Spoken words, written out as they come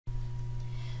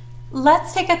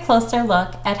Let's take a closer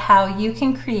look at how you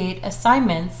can create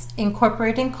assignments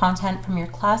incorporating content from your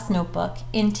class notebook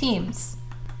in Teams.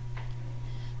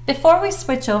 Before we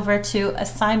switch over to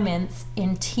assignments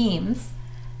in Teams,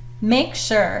 make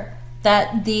sure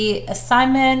that the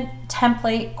assignment,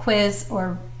 template, quiz,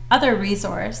 or other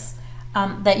resource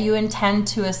that you intend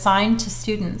to assign to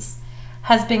students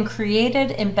has been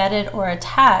created, embedded, or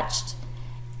attached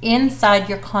inside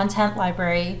your content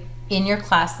library in your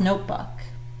class notebook.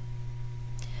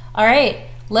 All right,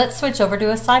 let's switch over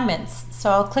to assignments. So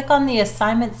I'll click on the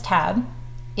Assignments tab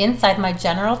inside my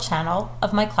General channel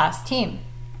of my class team.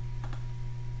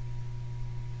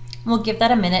 We'll give that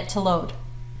a minute to load.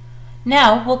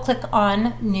 Now we'll click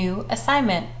on New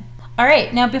Assignment. All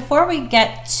right, now before we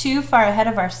get too far ahead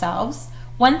of ourselves,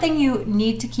 one thing you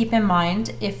need to keep in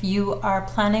mind if you are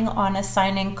planning on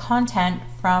assigning content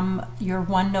from your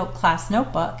OneNote class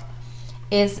notebook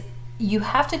is you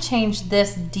have to change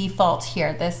this default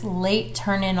here, this late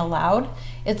turn in allowed.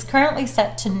 It's currently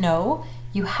set to no.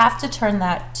 You have to turn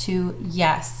that to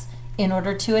yes in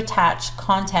order to attach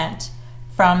content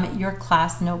from your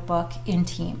class notebook in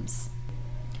Teams.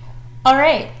 All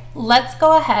right, let's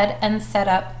go ahead and set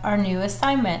up our new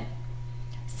assignment.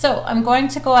 So I'm going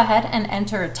to go ahead and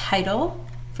enter a title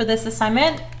for this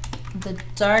assignment, the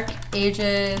Dark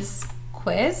Ages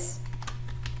Quiz.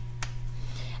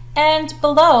 And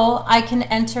below, I can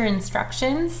enter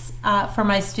instructions for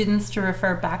my students to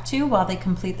refer back to while they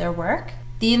complete their work.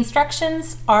 The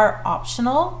instructions are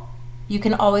optional. You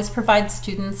can always provide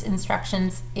students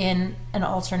instructions in an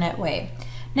alternate way.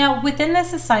 Now, within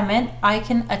this assignment, I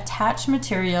can attach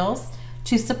materials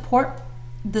to support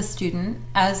the student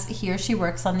as he or she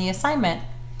works on the assignment.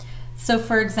 So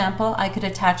for example, I could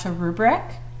attach a rubric,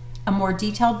 a more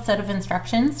detailed set of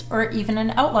instructions, or even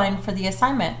an outline for the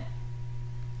assignment.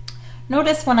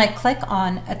 Notice when I click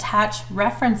on Attach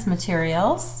Reference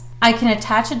Materials, I can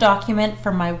attach a document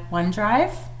from my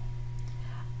OneDrive.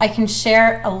 I can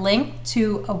share a link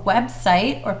to a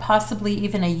website or possibly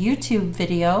even a YouTube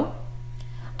video.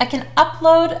 I can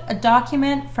upload a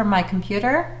document from my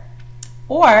computer,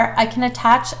 or I can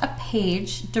attach a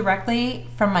page directly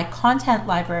from my content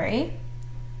library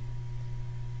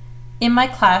in my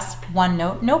class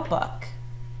OneNote notebook.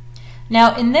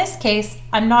 Now in this case,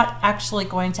 I'm not actually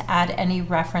going to add any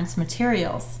reference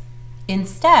materials.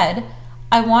 Instead,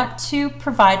 I want to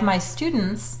provide my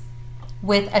students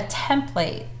with a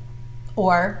template,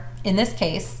 or in this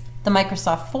case, the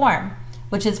Microsoft form,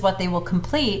 which is what they will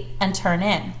complete and turn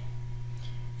in.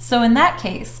 So in that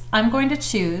case, I'm going to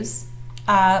choose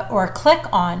or click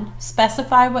on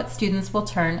Specify what students will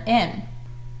turn in.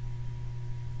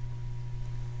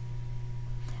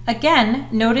 Again,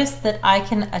 notice that I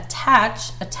can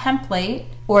attach a template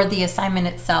or the assignment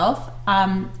itself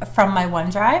from my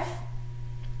OneDrive,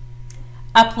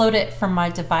 upload it from my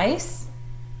device.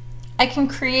 I can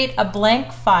create a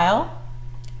blank file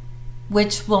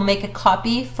which will make a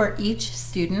copy for each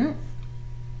student,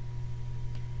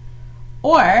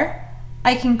 or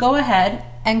I can go ahead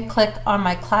and click on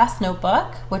my class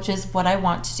notebook, which is what I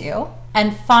want to do,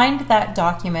 and find that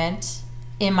document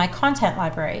in my content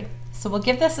library. So we'll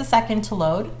give this a second to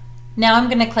load. Now I'm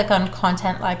going to click on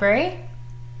Content Library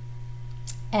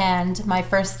and my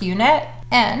first unit,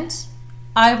 and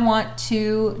I want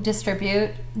to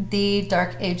distribute the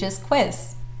Dark Ages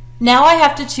quiz. Now I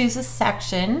have to choose a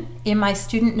section in my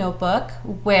student notebook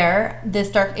where this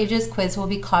Dark Ages quiz will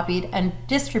be copied and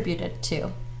distributed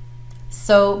to.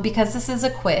 So because this is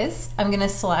a quiz, I'm going to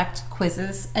select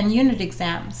Quizzes and Unit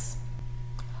Exams.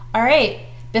 All right,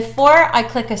 before I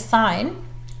click Assign,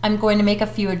 I'm going to make a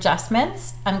few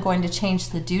adjustments. I'm going to change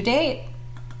the due date,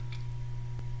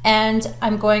 and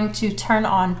I'm going to turn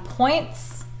on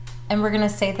points, and we're going to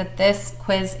say that this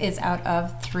quiz is out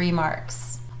of 3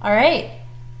 marks. All right,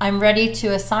 I'm ready to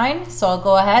assign, so I'll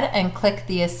go ahead and click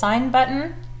the Assign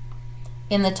button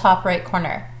in the top right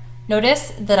corner.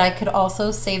 Notice that I could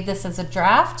also save this as a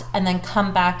draft and then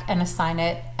come back and assign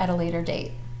it at a later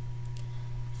date.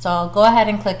 So I'll go ahead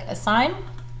and click Assign.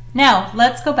 Now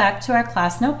let's go back to our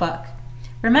class notebook.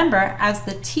 Remember, as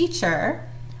the teacher,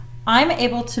 I'm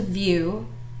able to view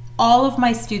all of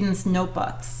my students'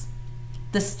 notebooks.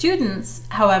 The students,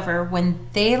 however, when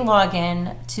they log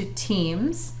in to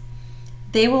Teams,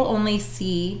 they will only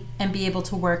see and be able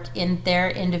to work in their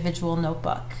individual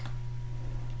notebook.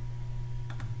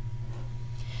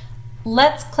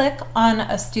 Let's click on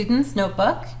a student's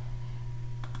notebook,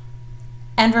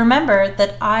 and remember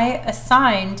that I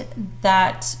assigned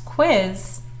that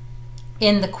quiz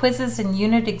in the Quizzes and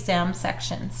Unit Exam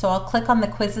section. So I'll click on the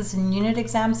Quizzes and Unit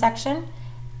Exam section,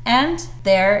 and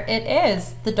there it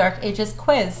is, the Dark Ages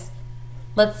quiz.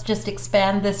 Let's just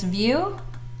expand this view.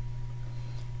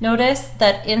 Notice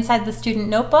that inside the student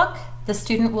notebook, the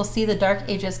student will see the Dark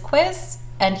Ages quiz,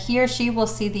 and he or she will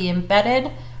see the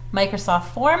embedded Microsoft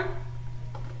form.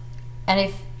 And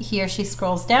if he or she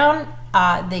scrolls down,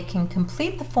 they can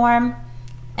complete the form,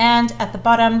 and at the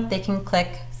bottom, they can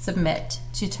click Submit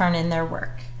to turn in their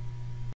work.